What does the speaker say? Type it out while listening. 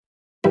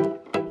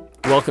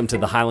Welcome to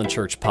the Highland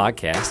Church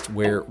podcast,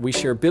 where we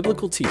share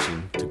biblical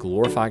teaching to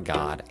glorify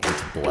God and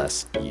to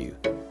bless you.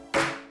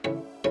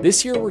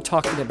 This year we're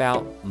talking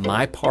about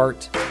My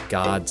Part,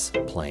 God's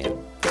Plan.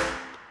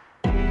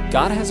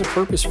 God has a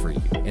purpose for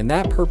you, and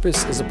that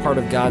purpose is a part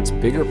of God's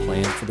bigger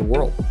plan for the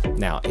world.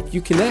 Now, if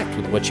you connect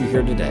with what you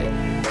hear today,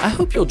 I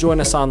hope you'll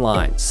join us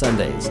online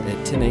Sundays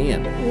at 10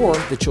 a.m., or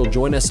that you'll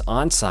join us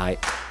on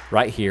site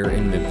right here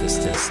in Memphis,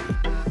 Tennessee.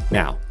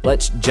 Now,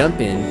 let's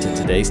jump into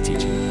today's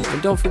teaching,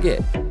 and don't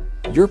forget,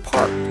 you're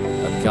part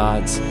of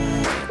God's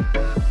plan.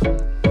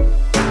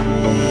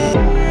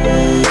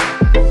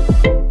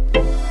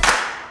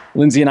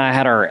 Lindsay and I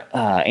had our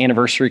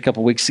anniversary a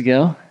couple weeks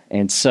ago,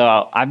 and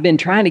so I've been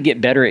trying to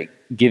get better at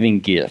giving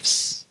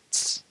gifts.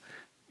 It's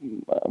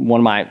one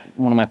of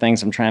my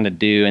things I'm trying to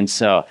do, and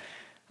so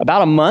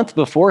about a month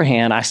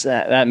beforehand, I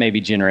said that may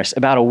be generous.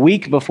 About a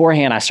week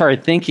beforehand, I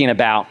started thinking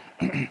about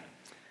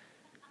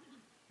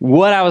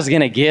what I was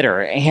going to get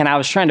her. And I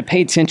was trying to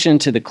pay attention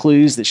to the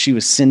clues that she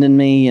was sending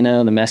me,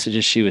 the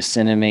messages she was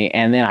sending me.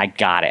 And then I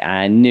got it.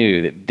 I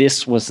knew that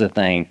this was the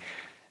thing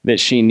that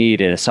she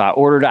needed. So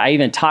I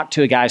even talked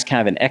to a guy who's kind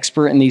of an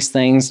expert in these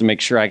things to make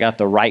sure I got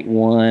the right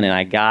one. And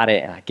I got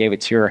it, and I gave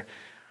it to her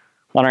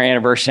on our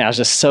anniversary. I was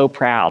just so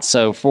proud.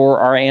 So for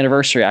our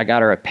anniversary, I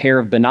got her a pair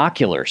of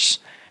binoculars.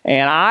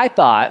 And I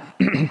thought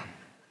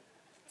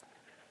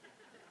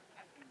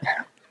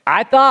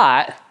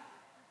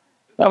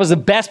that was the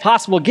best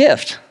possible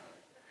gift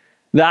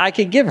that I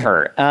could give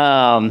her.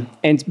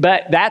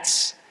 But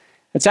that's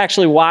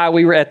actually why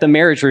we were at the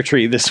marriage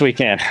retreat this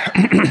weekend.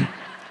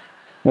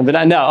 But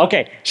I know,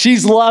 okay,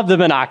 she's loved the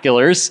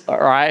binoculars, all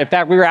right? In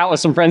fact, we were out with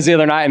some friends the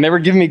other night, and they were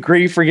giving me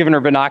grief for giving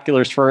her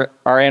binoculars for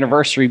our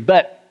anniversary.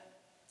 But,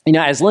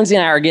 as Lindsay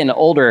and I are getting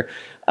older,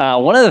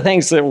 one of the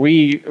things that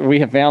we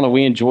have found that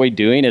we enjoy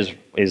doing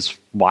is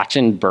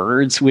watching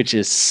birds, which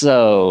is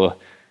so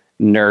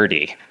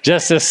nerdy,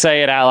 just to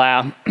say it out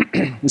loud.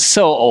 It's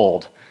so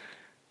old.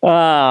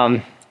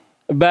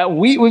 But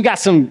we've got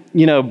some,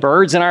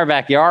 birds in our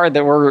backyard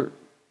that we're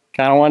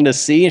kind of wanting to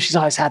see. And she's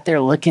always out there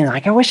looking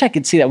like, I wish I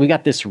could see that. We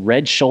got this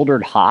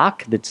red-shouldered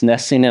hawk that's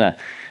nesting in a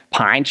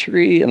pine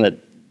tree in the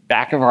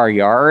back of our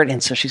yard.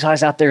 And so she's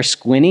always out there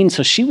squinting.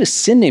 So she was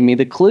sending me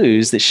the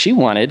clues that she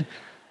wanted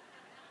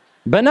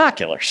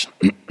binoculars.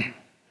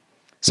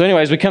 So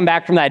anyways, we come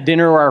back from that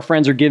dinner where our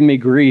friends are giving me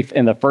grief,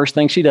 and the first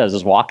thing she does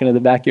is walk into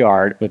the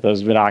backyard with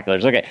those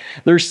binoculars. Okay,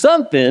 there's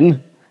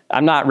something,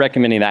 I'm not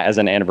recommending that as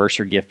an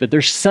anniversary gift, but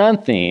there's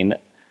something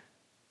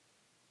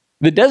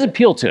that does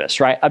appeal to us,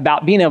 right,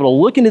 about being able to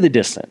look into the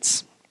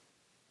distance,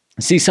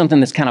 see something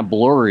that's kind of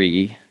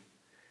blurry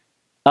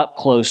up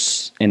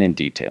close and in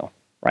detail,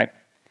 right?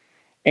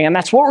 And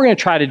that's what we're going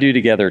to try to do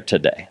together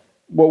today.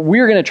 What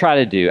we're going to try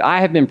to do, I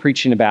have been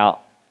preaching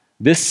about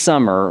this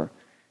summer,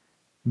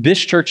 this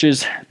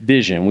church's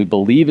vision, we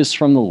believe, is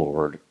from the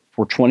Lord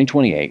for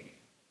 2028,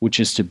 which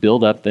is to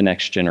build up the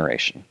next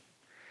generation.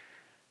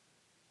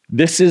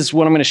 This is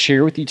what I'm going to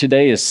share with you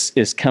today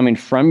is coming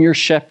from your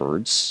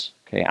shepherds.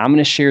 Okay, I'm going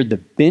to share the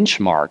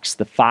benchmarks,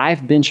 the 5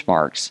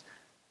 benchmarks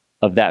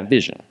of that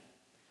vision.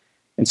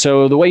 And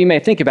so the way you may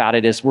think about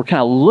it is we're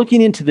kind of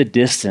looking into the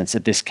distance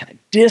at this kind of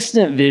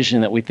distant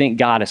vision that we think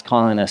God is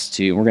calling us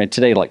to. And we're going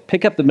to today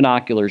pick up the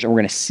binoculars and we're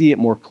going to see it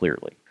more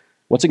clearly.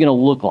 What's it going to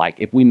look like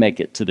if we make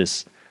it to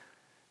this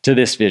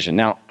vision?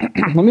 Now,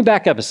 let me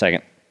back up a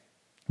second.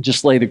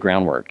 Just lay the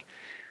groundwork.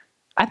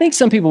 I think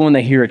some people, when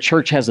they hear a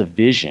church has a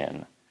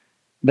vision,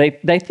 they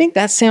think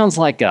that sounds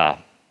like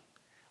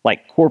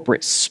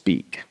corporate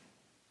speak.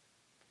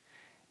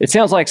 It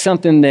sounds like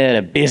something that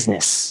a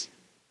business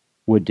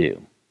would do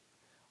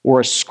or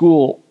a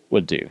school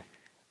would do.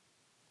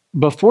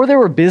 Before there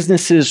were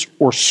businesses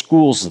or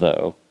schools,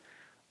 though,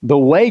 the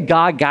way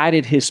God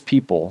guided his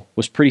people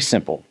was pretty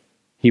simple.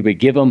 He would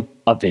give them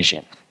a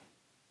vision.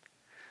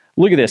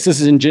 Look at this. This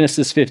is in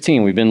Genesis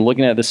 15. We've been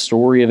looking at the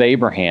story of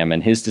Abraham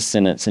and his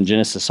descendants in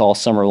Genesis all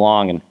summer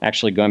long and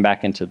actually going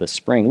back into the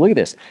spring. Look at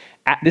this.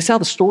 This is how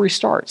the story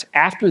starts.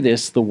 After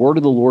this, the word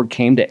of the Lord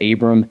came to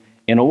Abram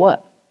in a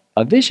what?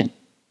 A vision.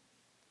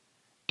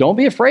 Don't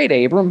be afraid,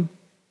 Abram.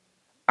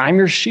 I'm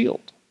your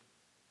shield.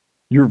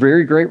 Your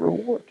very great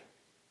reward.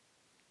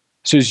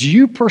 So as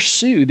you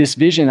pursue this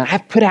vision that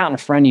I've put out in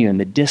front of you in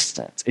the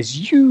distance,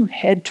 as you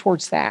head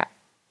towards that,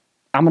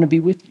 I'm going to be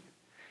with you.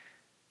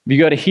 If you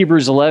go to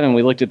Hebrews 11,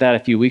 we looked at that a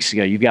few weeks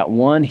ago. You've got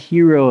one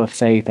hero of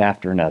faith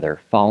after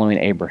another following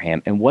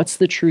Abraham. And what's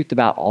the truth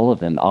about all of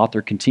them? The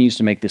author continues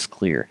to make this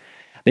clear.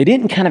 They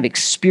didn't kind of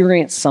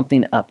experience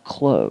something up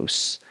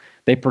close.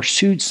 They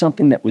pursued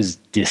something that was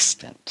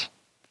distant,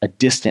 a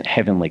distant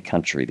heavenly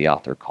country, the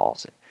author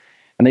calls it.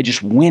 And they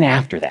just went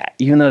after that.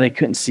 Even though they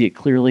couldn't see it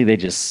clearly, they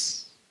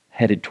just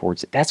headed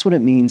towards it. That's what it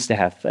means to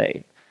have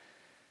faith.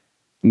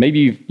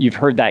 Maybe you've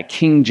heard that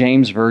King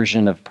James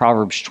version of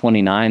Proverbs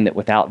 29, that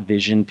without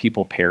vision,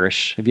 people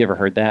perish. Have you ever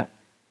heard that?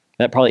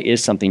 That probably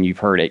is something you've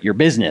heard at your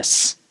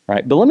business,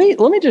 right? But let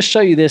me just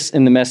show you this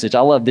in the Message. I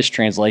love this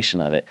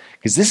translation of it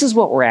because this is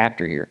what we're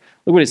after here.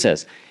 Look what it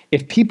says.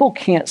 If people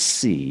can't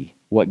see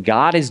what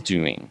God is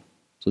doing,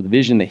 So the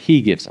vision that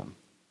he gives them.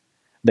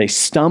 They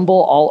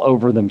stumble all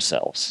over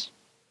themselves.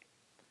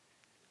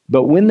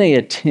 But when they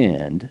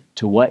attend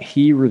to what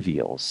he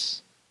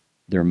reveals,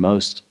 they're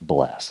most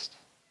blessed.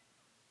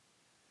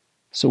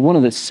 So one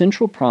of the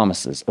central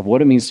promises of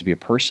what it means to be a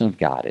person of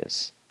God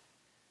is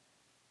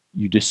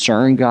you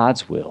discern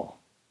God's will,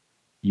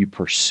 you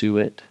pursue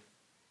it,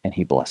 and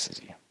he blesses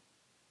you.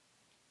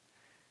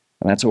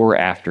 And that's what we're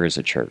after as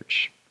a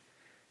church.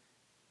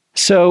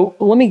 So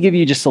let me give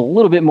you just a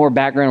little bit more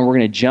background, and we're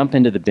going to jump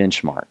into the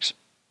benchmarks.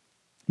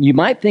 You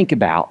might think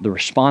about the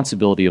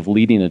responsibility of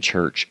leading a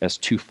church as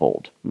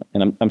twofold.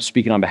 And I'm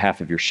speaking on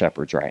behalf of your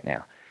shepherds right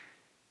now.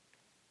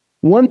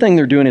 One thing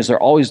they're doing is they're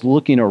always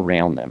looking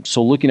around them.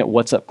 So looking at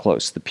what's up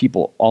close, the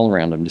people all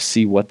around them to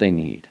see what they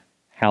need,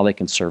 how they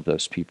can serve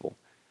those people.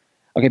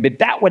 Okay, but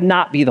that would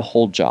not be the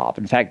whole job.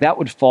 In fact, that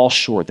would fall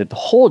short. That the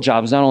whole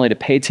job is not only to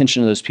pay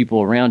attention to those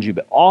people around you,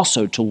 but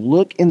also to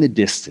look in the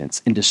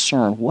distance and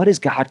discern what is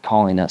God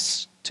calling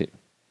us to.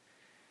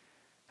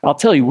 I'll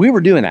tell you, we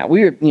were doing that.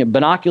 We were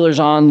binoculars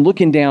on,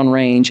 looking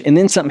downrange, and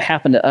then something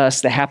happened to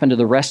us that happened to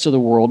the rest of the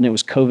world, and it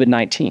was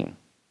COVID-19.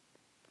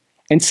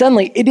 And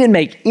suddenly, it didn't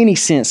make any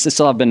sense to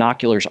still have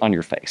binoculars on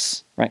your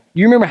face, right?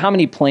 You remember how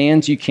many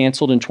plans you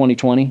canceled in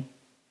 2020?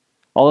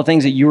 All the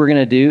things that you were going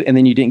to do and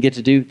then you didn't get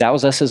to do? That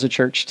was us as a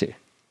church too.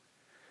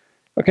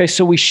 Okay,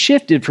 so we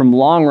shifted from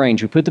long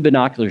range. We put the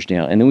binoculars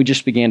down, and then we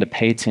just began to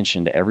pay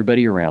attention to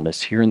everybody around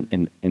us here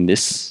in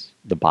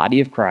the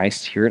body of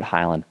Christ here at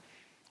Highland.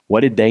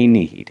 What did they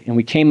need? And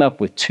we came up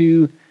with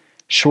 2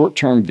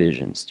 short-term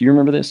visions. Do you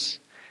remember this?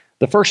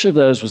 The first of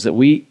those was that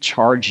we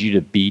charge you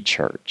to be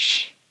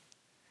church.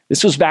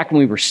 This was back when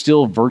we were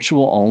still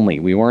virtual only.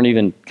 We weren't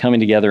even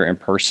coming together in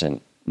person.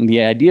 And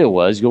the idea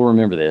was, you'll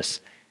remember this,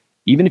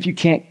 even if you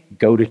can't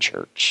go to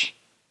church,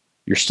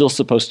 you're still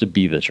supposed to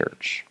be the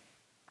church.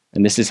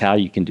 And this is how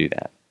you can do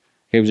that.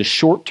 It was a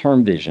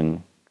short-term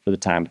vision for the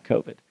time of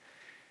COVID.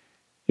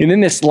 And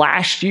then this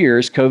last year,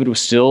 as COVID was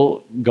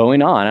still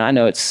going on, and I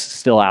know it's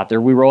still out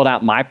there, we rolled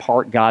out My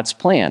Part, God's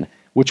Plan,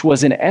 which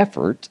was an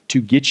effort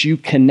to get you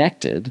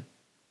connected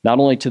not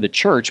only to the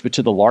church, but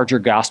to the larger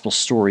gospel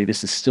story.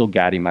 This is still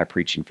guiding my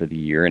preaching for the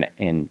year. And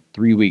in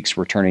 3 weeks,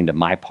 we're turning to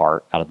My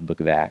Part out of the book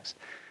of Acts.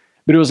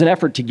 But it was an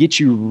effort to get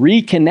you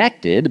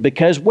reconnected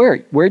because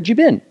where'd you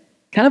been?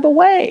 Kind of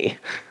away,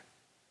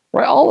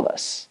 right? All of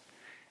us.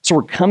 So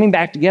we're coming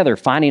back together,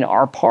 finding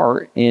our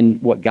part in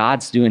what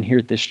God's doing here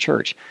at this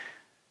church.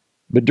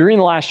 But during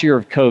the last year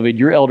of COVID,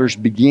 your elders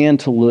began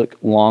to look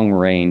long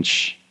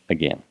range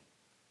again.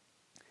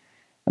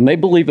 And they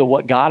believe that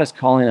what God is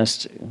calling us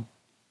to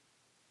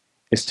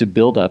is to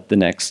build up the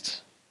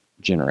next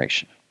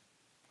generation.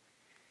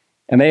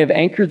 And they have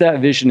anchored that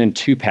vision in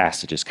 2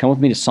 passages. Come with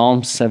me to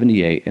Psalm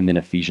 78 and then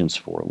Ephesians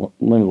 4.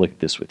 Let me look at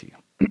this with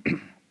you.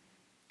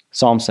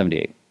 Psalm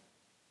 78.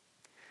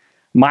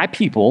 My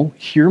people,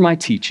 hear my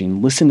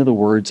teaching, listen to the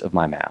words of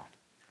my mouth.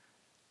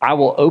 I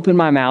will open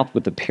my mouth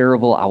with a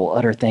parable. I will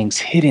utter things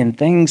hidden,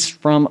 things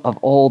from of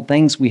old,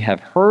 things we have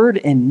heard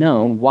and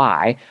known.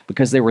 Why?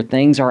 Because they were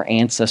things our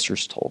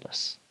ancestors told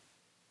us.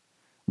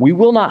 We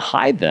will not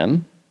hide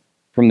them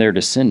from their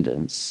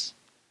descendants.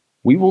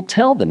 We will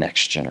tell the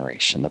next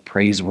generation the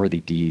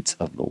praiseworthy deeds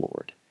of the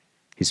Lord,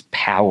 his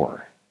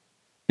power,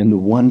 and the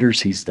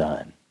wonders he's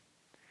done.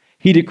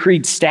 He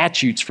decreed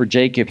statutes for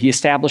Jacob. He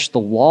established the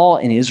law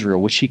in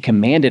Israel, which he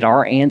commanded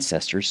our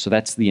ancestors. So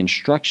that's the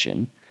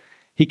instruction.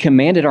 He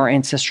commanded our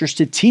ancestors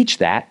to teach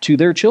that to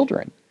their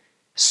children.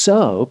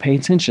 So, pay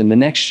attention, the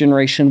next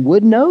generation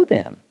would know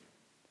them,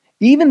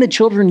 even the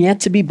children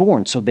yet to be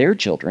born, so their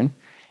children,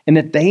 and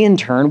that they in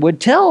turn would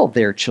tell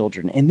their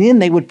children. And then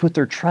they would put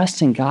their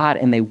trust in God,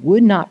 and they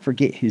would not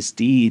forget his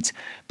deeds,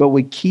 but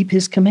would keep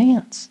his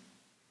commands.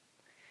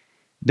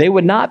 They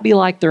would not be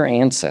like their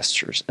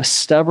ancestors, a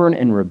stubborn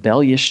and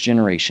rebellious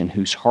generation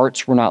whose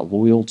hearts were not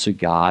loyal to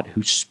God,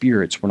 whose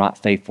spirits were not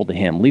faithful to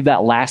him. Leave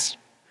that last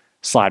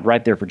slide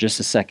right there for just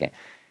a second.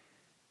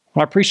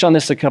 When I preached on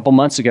this a couple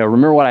months ago,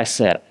 remember what I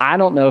said. I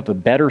don't know if a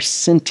better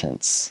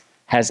sentence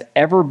has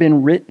ever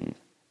been written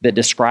that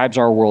describes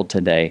our world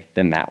today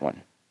than that one.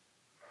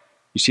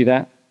 You see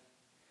that?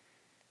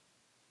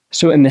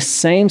 So in the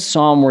same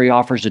psalm where he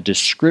offers a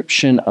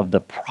description of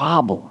the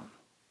problem,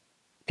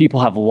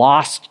 people have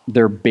lost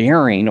their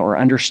bearing or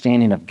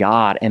understanding of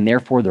God, and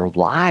therefore their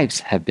lives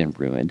have been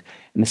ruined.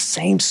 In the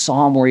same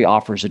psalm where he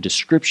offers a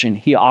description,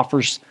 he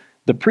offers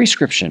the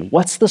prescription.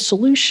 What's the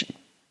solution?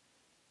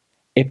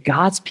 If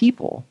God's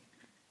people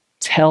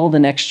tell the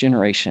next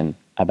generation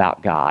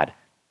about God,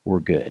 we're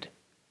good.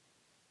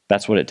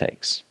 That's what it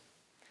takes.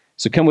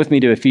 So come with me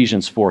to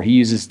Ephesians 4. He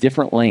uses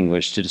different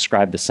language to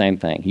describe the same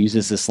thing. He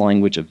uses this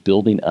language of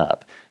building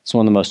up. It's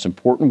one of the most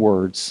important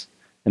words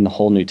in the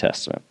whole New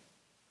Testament.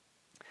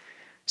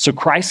 So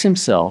Christ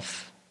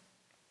himself,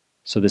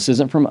 so this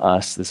isn't from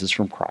us, this is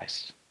from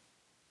Christ.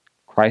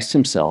 Christ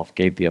himself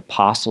gave the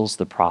apostles,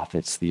 the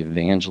prophets, the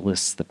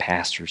evangelists, the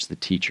pastors, the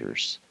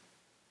teachers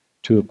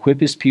to equip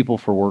his people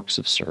for works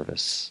of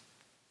service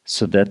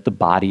so that the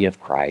body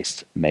of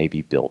Christ may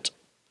be built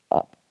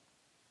up.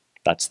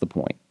 That's the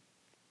point.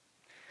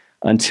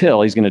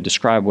 until he's going to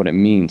describe what it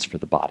means for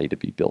the body to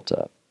be built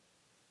up,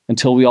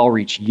 until we all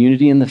reach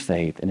unity in the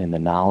faith and in the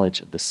knowledge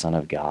of the Son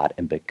of God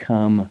and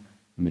become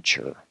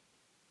mature,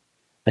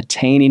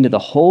 attaining to the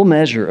whole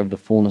measure of the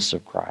fullness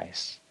of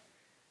Christ.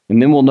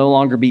 And then we'll no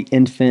longer be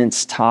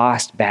infants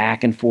tossed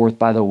back and forth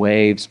by the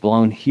waves,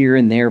 blown here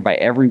and there by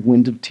every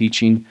wind of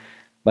teaching,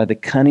 by the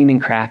cunning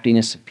and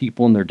craftiness of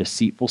people and their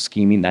deceitful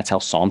scheming. That's how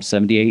Psalm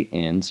 78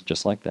 ends,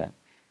 just like that.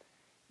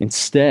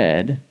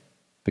 Instead,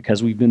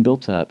 because we've been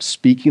built up,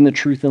 speaking the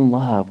truth in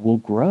love will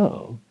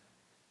grow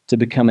to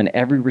become in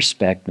every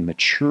respect the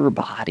mature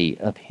body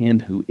of him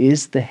who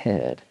is the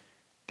head,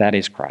 that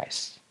is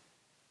Christ.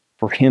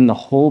 For him, the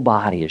whole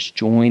body is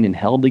joined and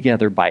held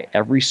together by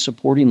every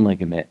supporting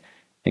ligament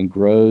and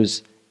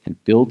grows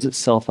and builds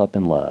itself up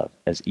in love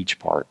as each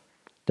part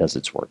does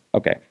its work.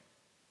 Okay.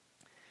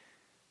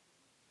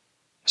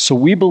 So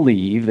we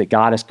believe that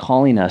God is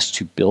calling us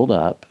to build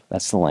up,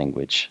 that's the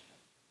language,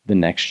 the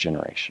next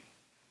generation.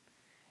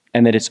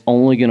 And that it's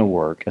only going to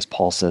work, as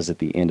Paul says at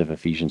the end of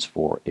Ephesians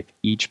 4, if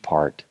each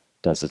part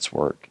does its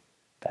work.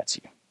 That's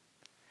you.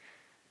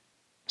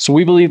 So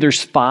we believe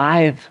there's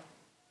 5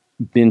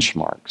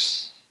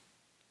 benchmarks.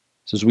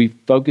 So as we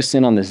focus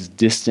in on this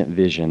distant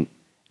vision,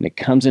 and it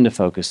comes into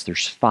focus,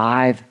 there's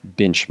 5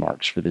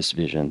 benchmarks for this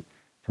vision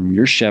from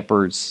your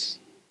shepherds.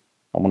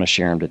 I want to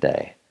share them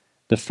today.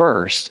 The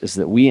first is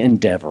that we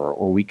endeavor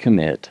or we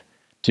commit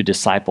to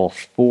disciple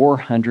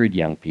 400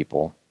 young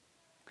people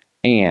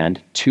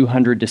and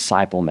 200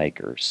 disciple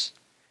makers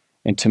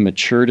into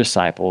mature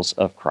disciples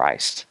of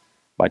Christ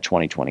by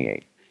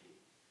 2028.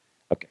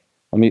 Okay,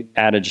 let me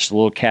add just a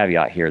little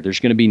caveat here. There's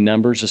going to be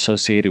numbers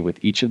associated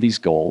with each of these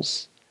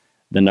goals.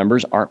 The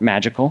numbers aren't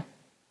magical.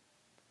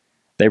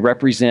 They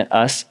represent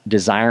us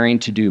desiring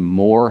to do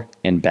more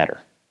and better.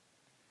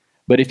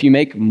 But if you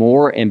make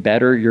more and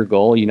better your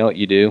goal, you know what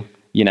you do?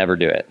 You never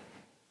do it.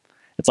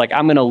 It's like,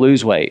 I'm going to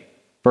lose weight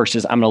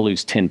versus I'm going to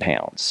lose 10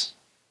 pounds.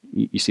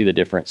 You see the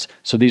difference?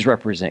 So these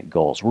represent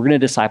goals. We're going to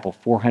disciple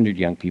 400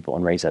 young people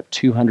and raise up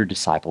 200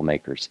 disciple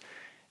makers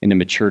into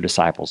mature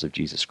disciples of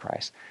Jesus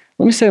Christ.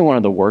 Let me say one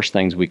of the worst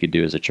things we could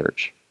do as a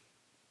church.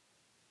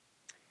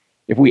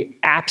 If we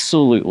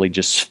absolutely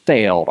just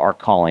failed our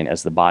calling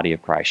as the body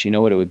of Christ, you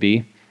know what it would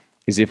be?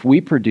 Is if we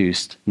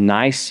produced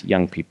nice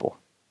young people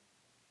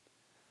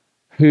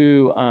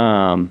who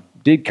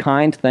did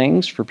kind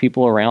things for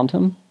people around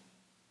them,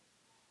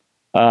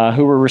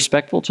 who were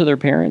respectful to their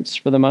parents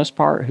for the most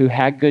part, who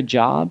had good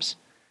jobs,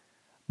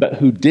 but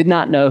who did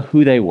not know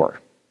who they were,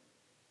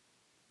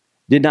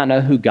 did not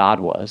know who God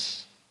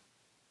was,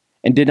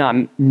 and did not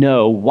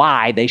know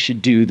why they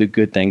should do the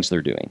good things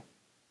they're doing.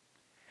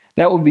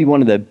 That would be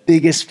one of the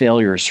biggest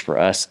failures for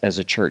us as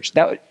a church.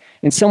 That would,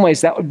 in some ways,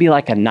 that would be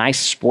like a nice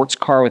sports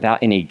car without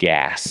any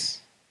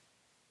gas.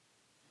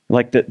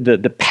 Like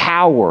the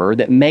power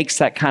that makes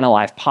that kind of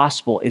life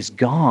possible is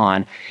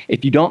gone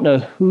if you don't know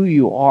who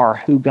you are,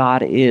 who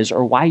God is,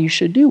 or why you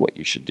should do what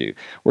you should do.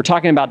 We're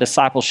talking about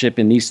discipleship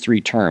in these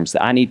 3 terms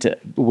that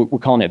we're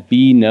calling it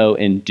be, know,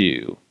 and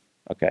do.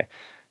 Okay,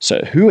 so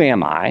who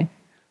am I?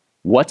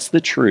 What's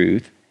the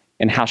truth?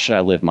 And how should I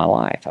live my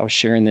life? I was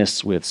sharing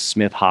this with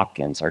Smith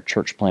Hopkins, our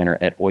church planner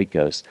at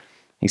Oikos.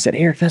 He said,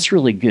 Eric, that's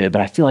really good,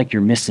 but I feel like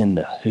you're missing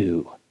the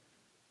who.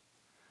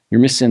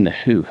 You're missing the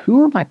who.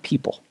 Who are my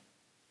people?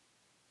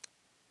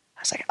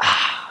 I was like,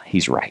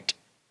 he's right.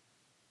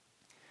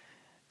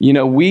 You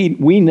know,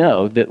 we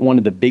know that one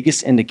of the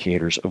biggest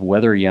indicators of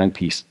whether a young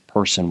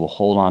person will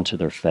hold on to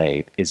their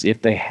faith is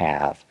if they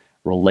have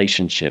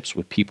relationships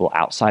with people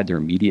outside their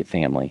immediate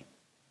family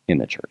in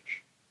the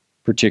church,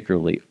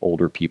 particularly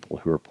older people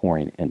who are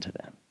pouring into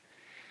them.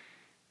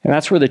 And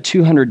that's where the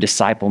 200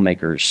 disciple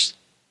makers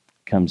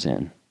comes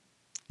in.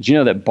 Did you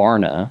know that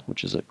Barna,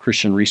 which is a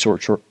Christian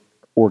research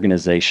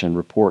organization,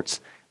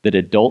 reports that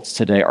adults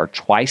today are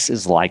twice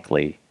as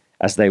likely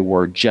as they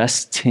were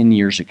just 10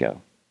 years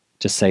ago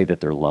to say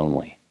that they're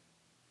lonely?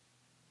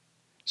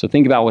 So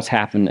think about what's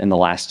happened in the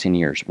last 10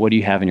 years. What do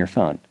you have in your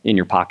phone, in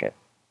your pocket?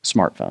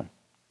 Smartphone.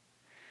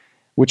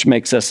 Which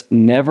makes us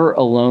never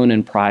alone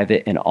in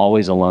private and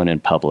always alone in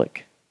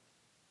public.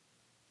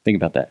 Think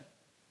about that.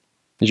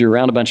 As you're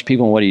around a bunch of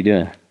people, and what are you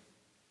doing?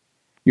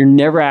 You're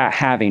never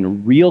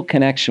having real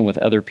connection with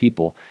other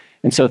people.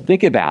 And so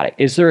think about it.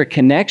 Is there a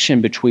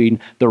connection between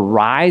the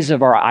rise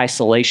of our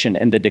isolation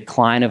and the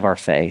decline of our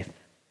faith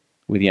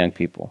with young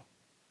people?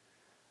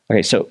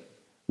 Okay, so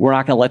we're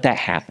not going to let that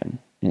happen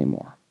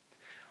anymore.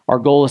 Our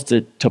goal is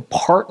to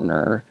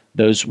partner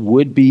those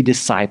would-be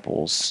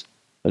disciples,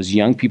 those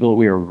young people that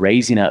we are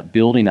raising up,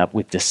 building up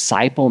with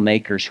disciple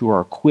makers who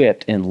are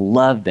equipped and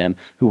love them,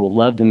 who will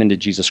love them into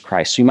Jesus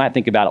Christ. So you might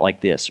think about it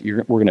like this.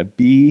 We're going to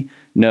be,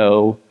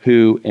 know,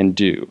 who, and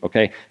do.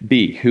 Okay?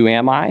 Be, who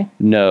am I?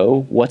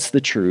 Know, what's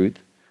the truth?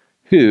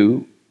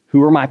 Who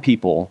are my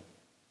people?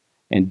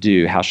 And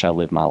do, how shall I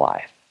live my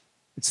life?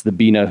 It's the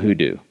be, know, who,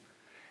 do.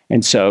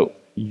 And so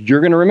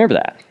you're going to remember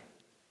that.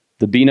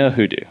 The be, know,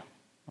 who, do.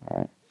 All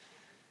right?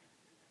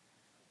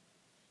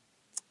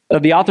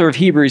 The author of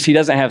Hebrews, he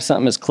doesn't have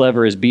something as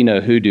clever as be, know,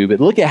 who, do,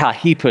 but look at how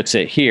he puts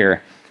it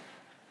here.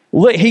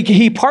 Look,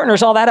 he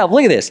partners all that up.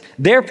 Look at this.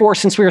 Therefore,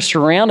 since we are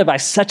surrounded by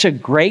such a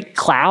great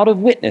cloud of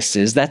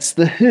witnesses, that's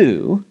the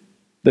who,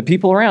 the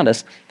people around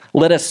us,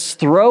 let us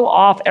throw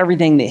off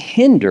everything that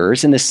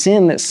hinders and the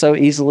sin that so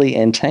easily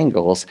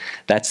entangles.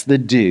 That's the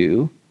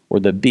do or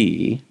the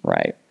be,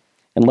 right?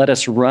 And let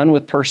us run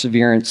with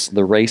perseverance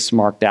the race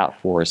marked out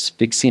for us,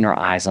 fixing our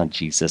eyes on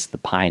Jesus, the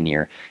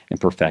pioneer and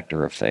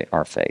perfecter of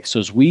our faith. So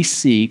as we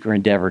seek or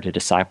endeavor to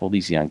disciple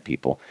these young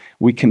people,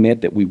 we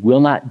commit that we will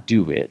not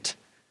do it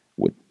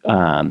with,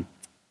 let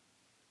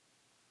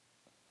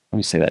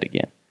me say that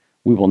again.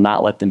 We will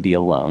not let them be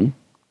alone,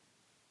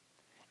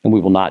 and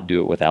we will not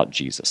do it without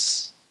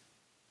Jesus.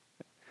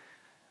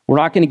 We're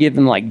not going to give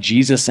them like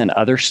Jesus and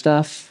other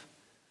stuff.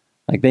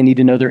 Like they need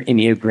to know their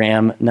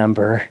Enneagram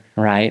number,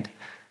 right?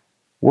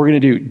 We're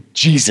going to do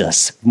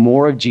Jesus,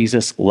 more of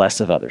Jesus, less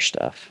of other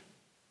stuff.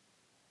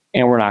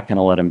 And we're not going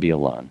to let them be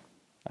alone.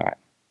 All right.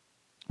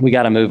 We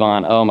got to move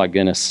on. Oh my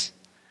goodness.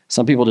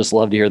 Some people just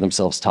love to hear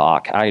themselves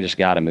talk. I just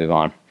got to move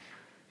on.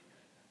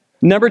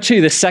 Number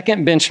 2, the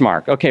second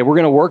benchmark. Okay, we're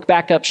going to work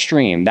back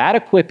upstream. That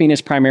equipping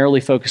is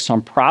primarily focused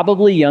on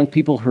probably young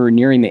people who are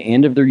nearing the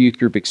end of their youth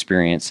group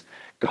experience,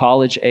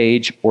 college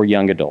age or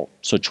young adult,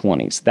 so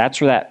 20s. That's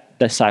where that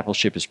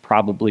discipleship is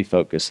probably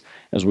focused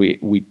as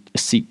we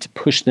seek to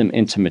push them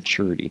into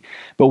maturity.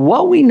 But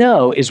what we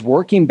know is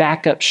working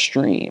back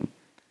upstream,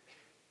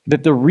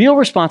 that the real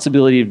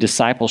responsibility of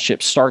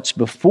discipleship starts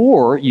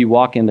before you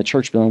walk in the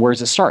church building. Where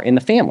does it start? In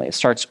the family. It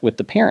starts with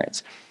the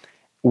parents.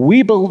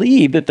 We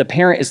believe that the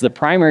parent is the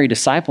primary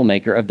disciple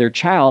maker of their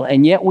child,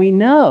 and yet we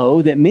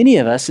know that many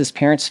of us as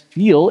parents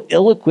feel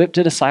ill-equipped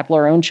to disciple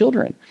our own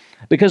children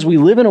because we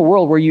live in a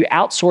world where you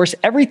outsource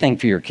everything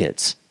for your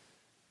kids.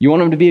 You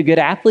want them to be a good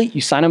athlete?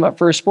 You sign them up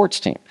for a sports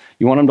team.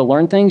 You want them to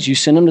learn things? You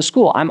send them to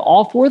school. I'm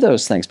all for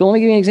those things. But let me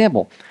give you an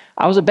example.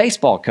 I was a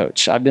baseball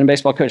coach. I've been a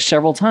baseball coach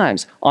several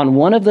times. On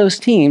one of those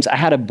teams, I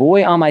had a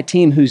boy on my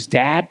team whose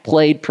dad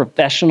played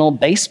professional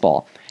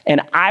baseball,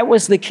 and I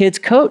was the kid's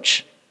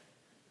coach.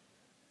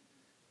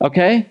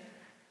 Okay?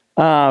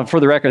 For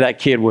the record, that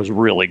kid was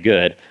really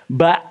good,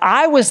 but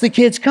I was the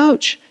kid's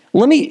coach.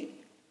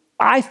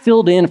 I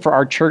filled in for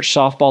our church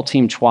softball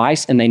team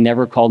twice, and they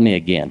never called me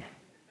again.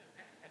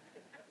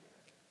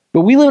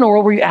 But we live in a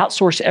world where you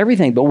outsource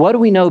everything. But what do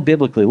we know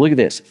biblically? Look at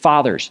this.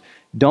 Fathers,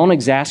 don't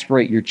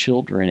exasperate your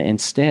children.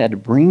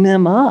 Instead, bring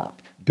them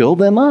up, build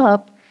them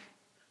up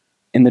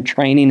in the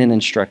training and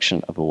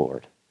instruction of the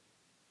Lord.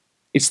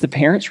 It's the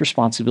parents'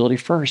 responsibility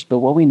first. But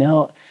what we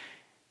know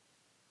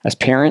as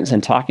parents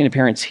and talking to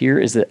parents here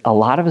is that a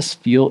lot of us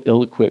feel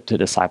ill-equipped to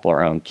disciple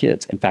our own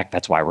kids. In fact,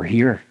 that's why we're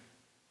here.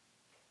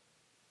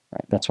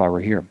 Right? That's why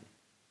we're here.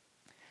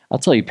 I'll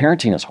tell you,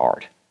 parenting is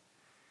hard.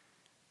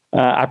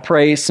 I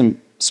pray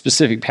some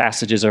specific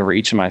passages over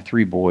each of my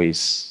 3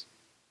 boys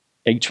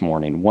each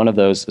morning. One of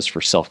those is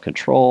for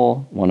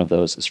self-control, one of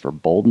those is for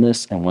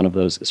boldness, and one of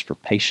those is for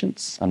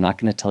patience. I'm not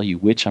going to tell you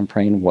which I'm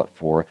praying what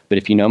for, but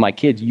if you know my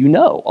kids, you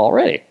know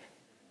already.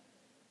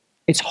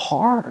 It's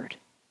hard.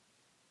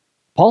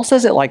 Paul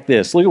says it like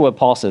this. Look at what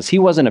Paul says. He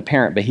wasn't a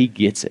parent, but he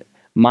gets it.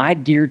 My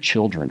dear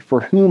children, for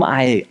whom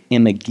I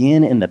am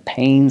again in the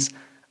pains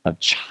of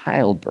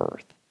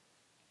childbirth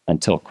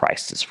until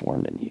Christ is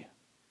formed in you.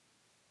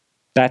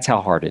 That's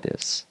how hard it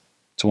is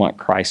to want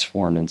Christ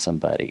formed in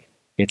somebody.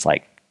 It's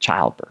like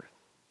childbirth.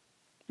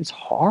 It's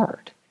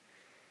hard.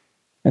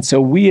 And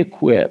so we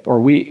equip, or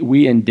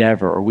we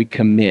endeavor, or we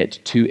commit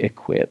to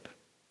equip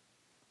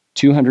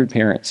 200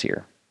 parents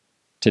here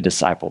to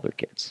disciple their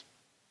kids.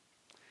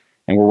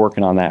 And we're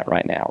working on that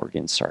right now. We're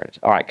getting started.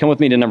 All right, come with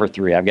me to number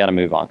 3. I've got to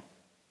move on.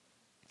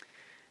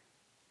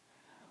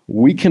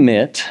 We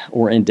commit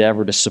or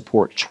endeavor to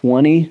support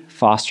 20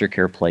 foster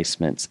care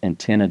placements and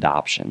 10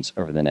 adoptions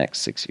over the next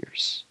 6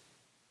 years.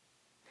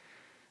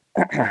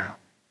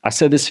 I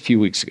said this a few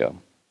weeks ago.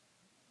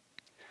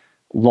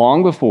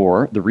 Long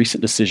before the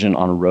recent decision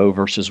on Roe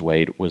versus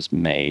Wade was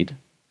made,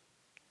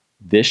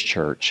 this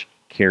church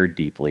cared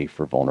deeply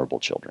for vulnerable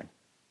children.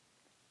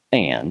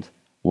 And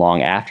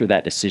long after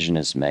that decision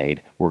is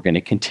made, we're going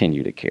to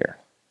continue to care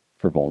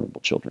for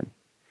vulnerable children.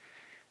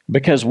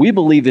 Because we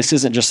believe this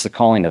isn't just the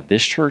calling of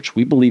this church,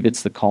 we believe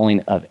it's the calling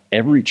of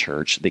every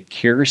church that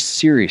cares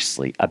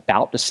seriously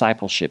about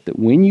discipleship, that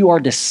when you are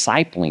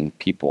discipling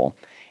people,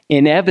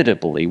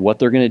 inevitably what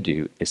they're going to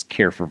do is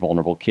care for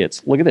vulnerable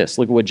kids. Look at this.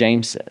 Look at what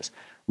James says.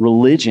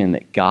 Religion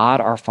that God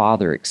our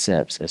Father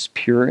accepts as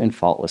pure and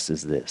faultless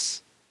as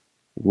this.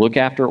 Look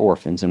after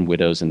orphans and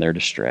widows in their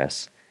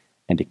distress,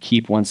 and to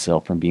keep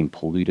oneself from being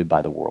polluted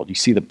by the world. You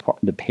see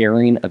the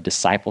pairing of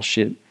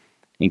discipleship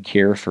and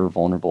care for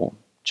vulnerable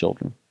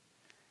children.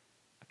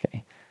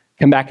 Okay.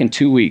 Come back in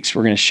 2 weeks.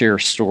 We're going to share a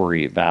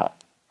story about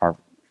our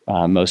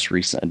most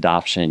recent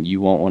adoption. You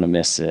won't want to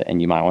miss it,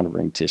 and you might want to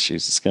bring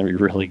tissues. It's going to be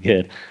really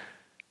good.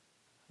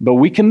 But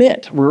we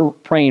commit. We're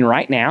praying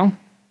right now,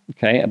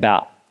 okay,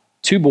 about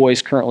 2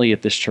 boys currently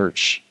at this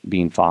church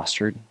being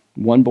fostered,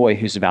 1 boy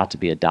who's about to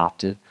be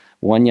adopted,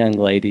 one young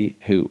lady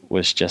who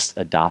was just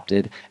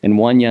adopted, and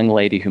one young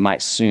lady who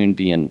might soon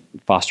be in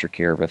foster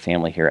care of a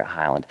family here at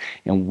Highland.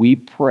 And we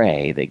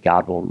pray that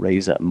God will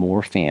raise up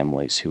more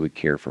families who would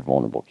care for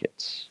vulnerable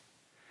kids.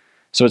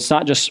 So it's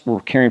not just we're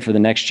caring for the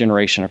next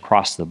generation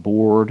across the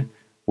board.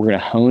 We're going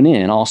to hone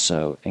in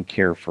also and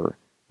care for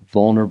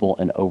vulnerable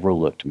and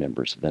overlooked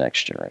members of the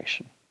next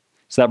generation.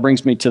 So that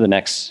brings me to the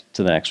next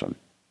one.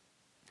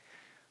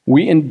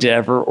 We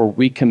endeavor or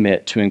we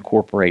commit to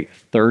incorporate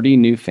 30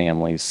 new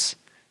families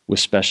with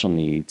special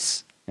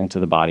needs into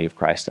the body of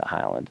Christ at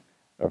Highland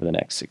over the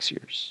next 6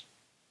 years.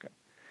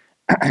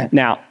 Okay.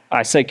 Now,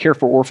 I say care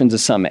for orphans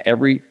is something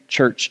every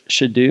church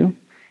should do.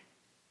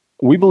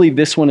 We believe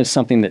this one is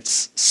something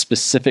that's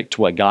specific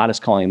to what God is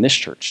calling this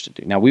church to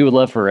do. Now, we would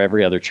love for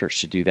every other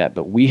church to do that,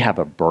 but we have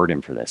a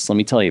burden for this. Let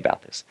me tell you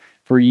about this.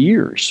 For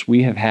years,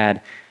 we have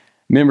had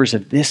members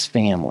of this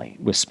family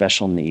with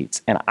special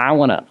needs, and I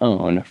want to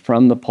own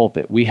from the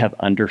pulpit, we have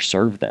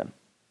underserved them.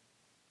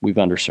 We've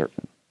underserved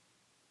them.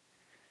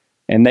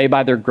 And they,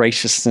 by their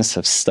graciousness,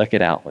 have stuck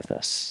it out with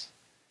us.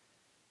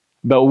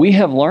 But we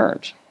have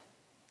learned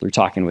through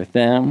talking with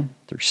them,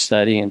 through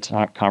study and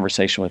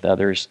conversation with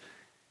others,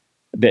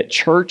 that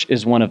church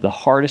is one of the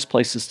hardest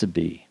places to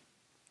be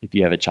if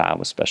you have a child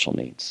with special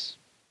needs.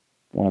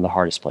 One of the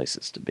hardest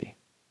places to be.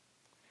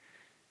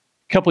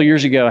 A couple of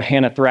years ago,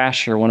 Hannah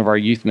Thrasher, one of our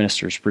youth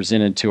ministers,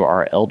 presented to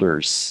our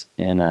elders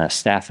in a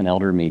staff and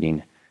elder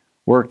meeting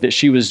work that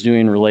she was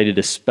doing related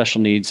to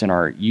special needs in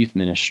our youth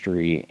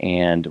ministry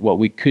and what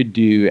we could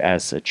do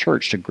as a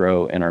church to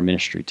grow in our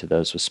ministry to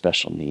those with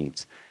special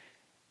needs.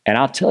 And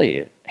I'll tell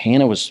you,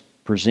 Hannah was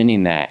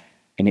presenting that,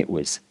 and it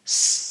was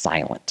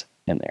silent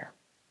in there.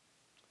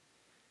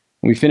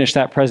 When we finished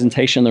that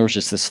presentation, there was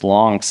just this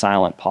long,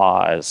 silent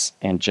pause,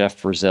 and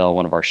Jeff Frizzell,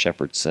 one of our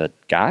shepherds, said,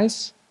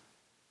 "Guys,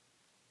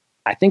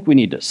 I think we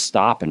need to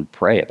stop and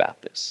pray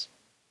about this."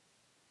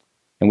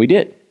 And we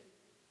did.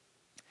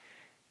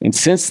 And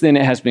since then,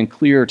 it has been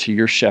clear to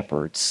your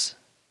shepherds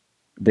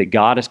that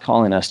God is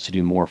calling us to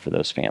do more for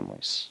those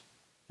families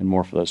and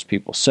more for those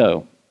people.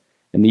 So,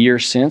 in the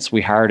years since,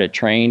 we hired a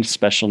trained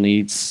special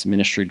needs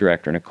ministry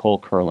director, Nicole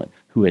Curlin,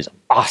 who is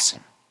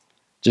awesome,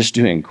 just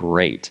doing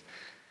great.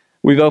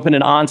 We've opened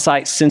an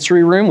on-site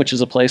sensory room, which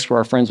is a place where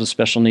our friends with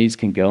special needs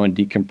can go and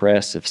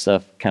decompress if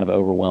stuff kind of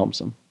overwhelms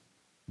them.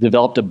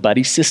 Developed a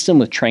buddy system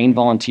with trained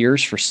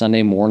volunteers for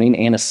Sunday morning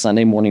and a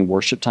Sunday morning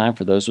worship time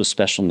for those with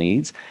special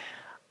needs.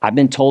 I've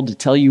been told to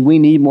tell you we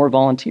need more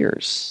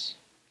volunteers.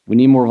 We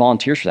need more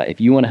volunteers for that.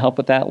 If you want to help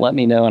with that, let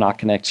me know and I'll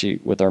connect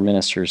you with our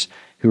ministers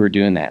who are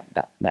doing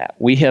that.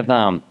 We have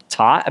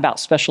taught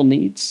about special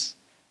needs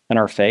and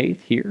our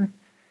faith here.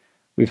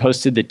 We've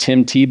hosted the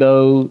Tim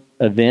Tebow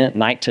event,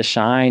 Night to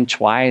Shine,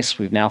 twice.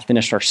 We've now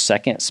finished our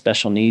second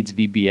special needs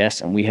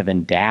VBS, and we have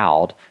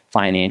endowed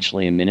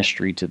financially a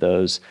ministry to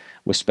those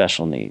with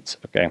special needs,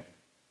 okay?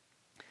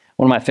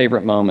 One of my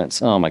favorite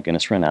moments, oh my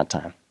goodness, ran out of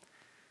time.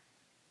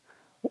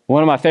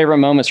 One of my favorite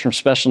moments from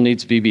Special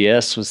Needs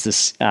VBS was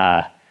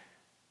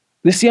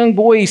this young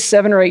boy, he's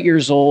 7 or 8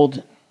 years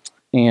old,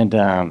 and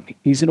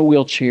he's in a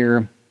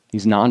wheelchair.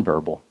 He's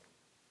nonverbal,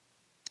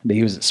 but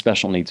he was at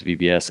Special Needs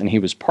VBS, and he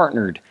was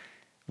partnered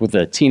with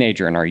a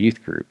teenager in our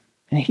youth group.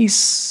 And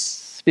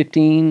he's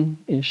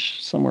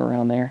 15-ish, somewhere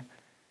around there.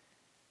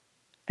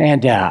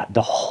 And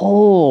the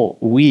whole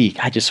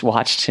week, I just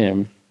watched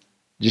him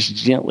just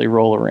gently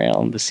roll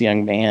around this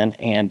young man,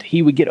 and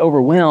he would get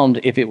overwhelmed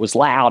if it was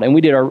loud. And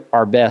we did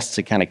our best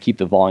to kind of keep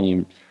the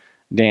volume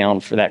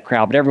down for that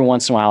crowd. But every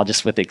once in a while,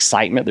 just with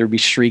excitement, there'd be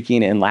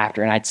shrieking and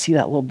laughter. And I'd see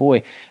that little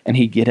boy, and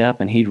he'd get up,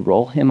 and he'd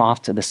roll him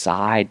off to the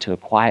side to a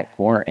quiet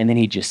corner, and then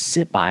he'd just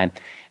sit by him,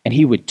 and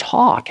he would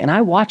talk. And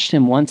I watched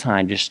him one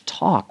time just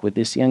talk with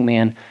this young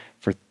man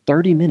for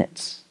 30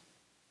 minutes.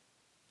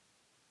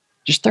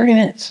 Just 30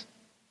 minutes.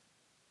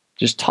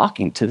 Just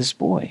talking to this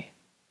boy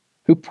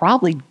who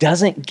probably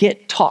doesn't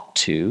get talked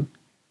to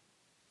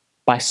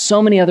by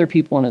so many other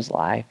people in his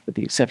life, with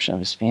the exception of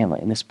his family.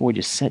 And this boy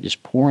just sat,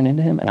 just pouring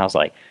into him. And I was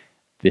like,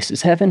 this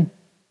is heaven.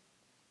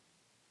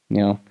 You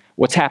know,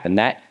 what's happened?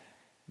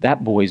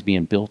 That boy's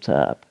being built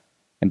up.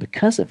 And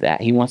because of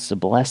that, he wants to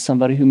bless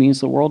somebody who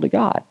means the world to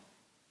God.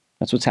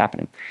 That's what's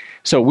happening.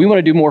 So we want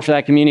to do more for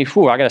that community.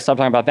 I got to stop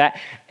talking about that.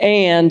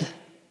 And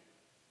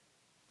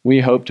we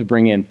hope to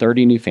bring in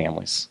 30 new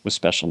families with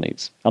special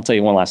needs. I'll tell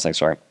you one last thing,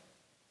 sorry.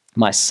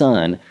 My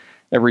son,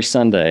 every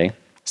Sunday,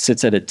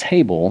 sits at a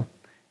table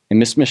in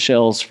Miss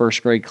Michelle's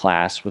first grade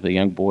class with a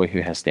young boy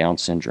who has Down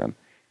syndrome.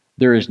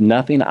 There is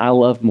nothing I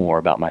love more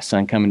about my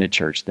son coming to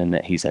church than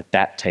that he's at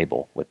that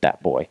table with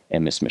that boy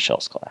in Miss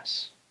Michelle's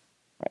class.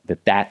 Right?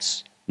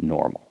 That's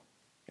normal.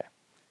 Okay.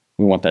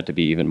 We want that to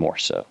be even more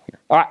so here.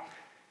 All right.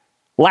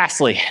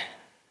 Lastly,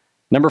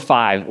 number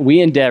 5, we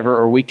endeavor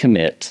or we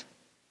commit.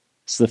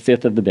 It's the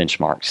 5th of the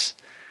benchmarks.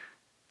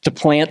 To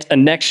plant a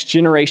next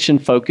generation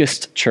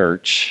focused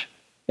church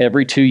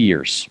every 2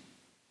 years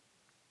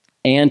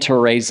and to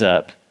raise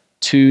up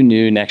 2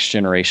 new next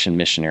generation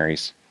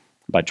missionaries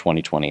by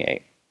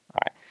 2028.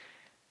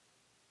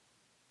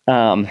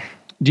 All right.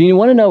 Do you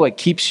want to know what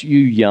keeps you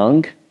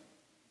young?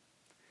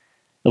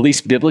 at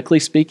least biblically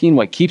speaking,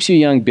 what keeps you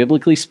young,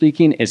 biblically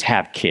speaking, is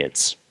have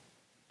kids.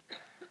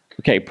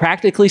 Okay,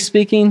 practically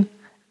speaking,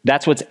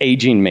 that's what's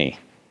aging me.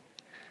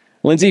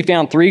 Lindsay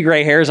found 3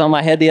 gray hairs on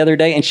my head the other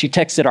day, and she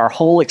texted our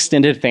whole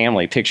extended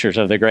family pictures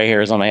of the gray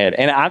hairs on my head.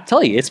 And I'll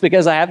tell you, it's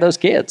because I have those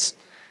kids.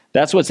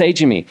 That's what's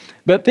aging me.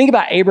 But think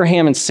about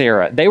Abraham and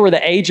Sarah. They were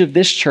the age of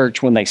this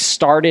church when they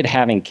started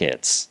having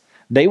kids.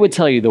 They would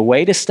tell you the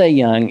way to stay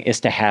young is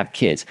to have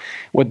kids.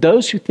 What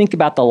those who think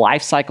about the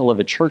life cycle of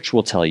a church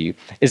will tell you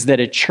is that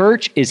a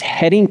church is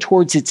heading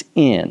towards its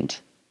end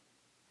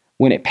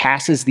when it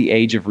passes the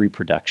age of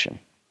reproduction.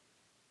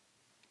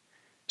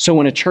 So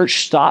when a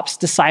church stops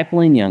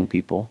discipling young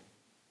people,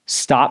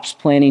 stops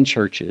planting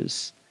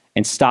churches,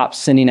 and stops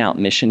sending out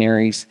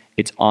missionaries,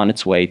 it's on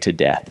its way to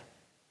death.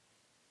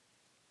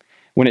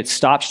 When it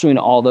stops doing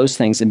all those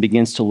things and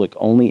begins to look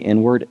only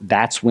inward,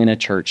 that's when a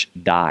church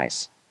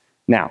dies.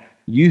 Now,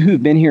 you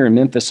who've been here in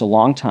Memphis a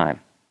long time,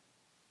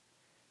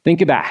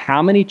 think about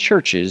how many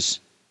churches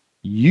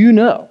you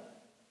know,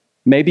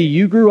 maybe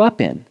you grew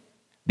up in,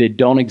 that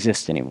don't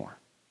exist anymore.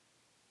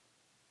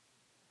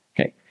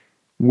 Okay,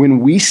 when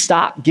we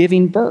stop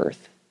giving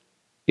birth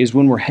is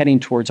when we're heading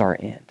towards our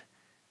end.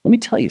 Let me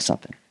tell you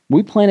something.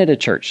 We planted a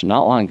church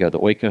not long ago, the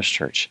Oikos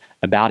Church,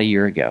 about a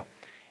year ago.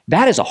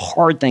 That is a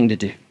hard thing to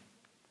do.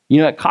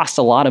 You know, it costs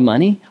a lot of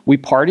money. We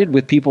parted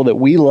with people that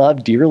we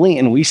love dearly,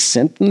 and we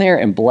sent them there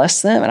and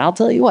blessed them. And I'll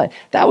tell you what,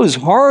 that was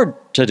hard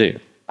to do.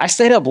 I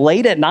stayed up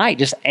late at night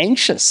just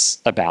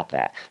anxious about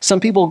that.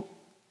 Some people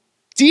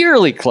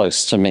dearly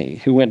close to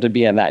me who went to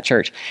be in that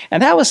church.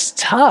 And that was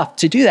tough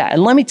to do that.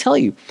 And let me tell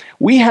you,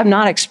 we have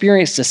not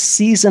experienced a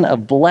season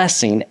of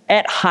blessing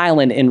at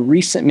Highland in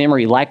recent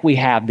memory like we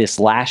have this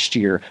last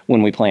year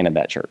when we planted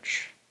that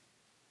church.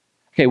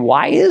 Okay,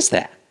 why is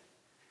that?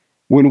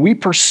 When we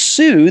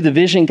pursue the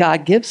vision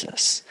God gives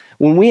us,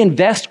 when we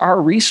invest our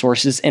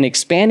resources in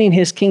expanding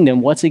his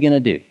kingdom, what's he going to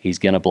do? He's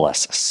going to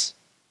bless us.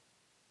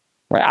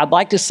 Right? I'd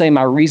like to say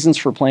my reasons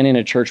for planting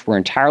a church were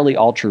entirely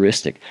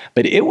altruistic,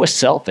 but it was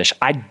selfish.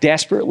 I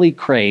desperately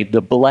craved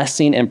the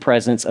blessing and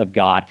presence of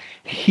God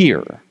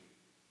here.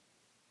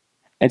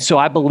 And so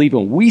I believe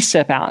when we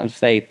step out in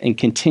faith and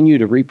continue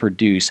to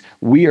reproduce,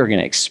 we are going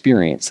to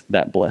experience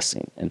that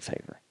blessing and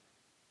favor.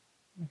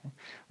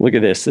 Look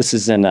at this. This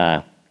is in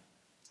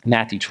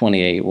Matthew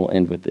 28. We'll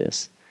end with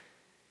this.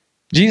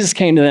 Jesus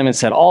came to them and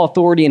said, "All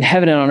authority in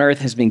heaven and on earth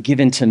has been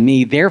given to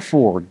me.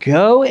 Therefore,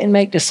 go and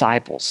make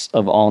disciples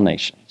of all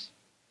nations,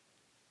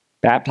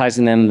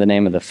 baptizing them in the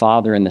name of the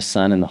Father and the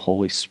Son and the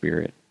Holy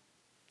Spirit,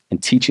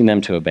 and teaching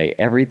them to obey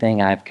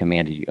everything I have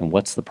commanded you." And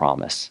what's the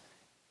promise?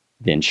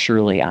 Then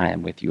surely I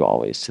am with you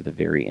always to the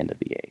very end of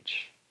the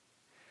age.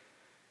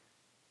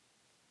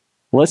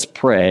 Let's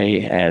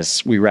pray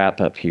as we wrap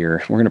up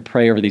here. We're going to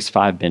pray over these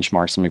 5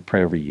 benchmarks. Let me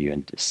pray over you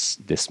and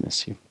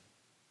dismiss you.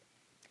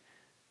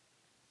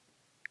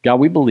 God,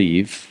 we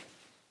believe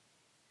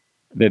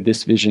that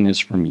this vision is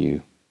from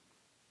you.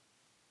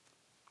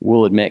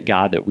 We'll admit,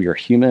 God, that we are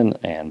human,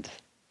 and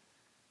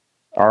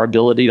our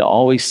ability to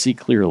always see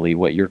clearly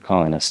what you're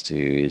calling us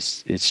to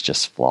it's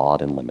just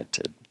flawed and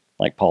limited.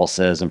 Like Paul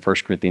says in 1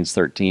 Corinthians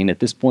 13, at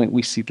this point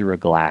we see through a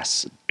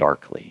glass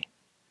darkly.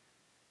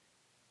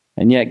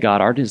 And yet,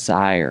 God, our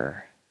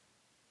desire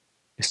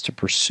is to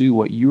pursue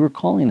what you are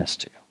calling us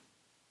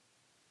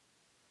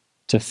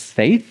to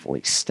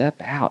faithfully step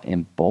out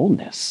in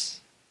boldness,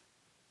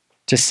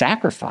 to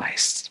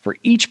sacrifice for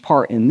each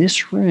part in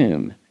this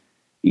room,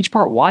 each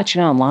part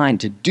watching online,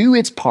 to do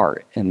its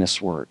part in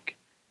this work,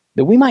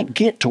 that we might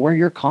get to where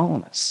you're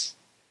calling us.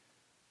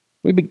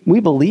 We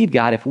believe,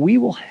 God, if we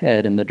will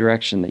head in the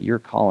direction that you're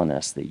calling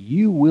us, that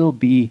you will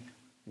be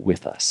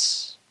with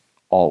us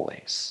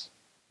always,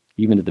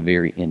 even to the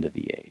very end of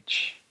the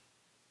age.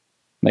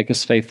 Make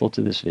us faithful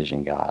to this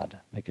vision, God.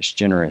 Make us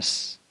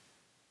generous,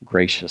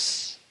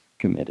 gracious,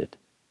 committed.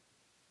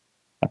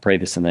 I pray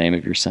this in the name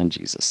of your Son,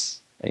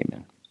 Jesus.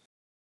 Amen.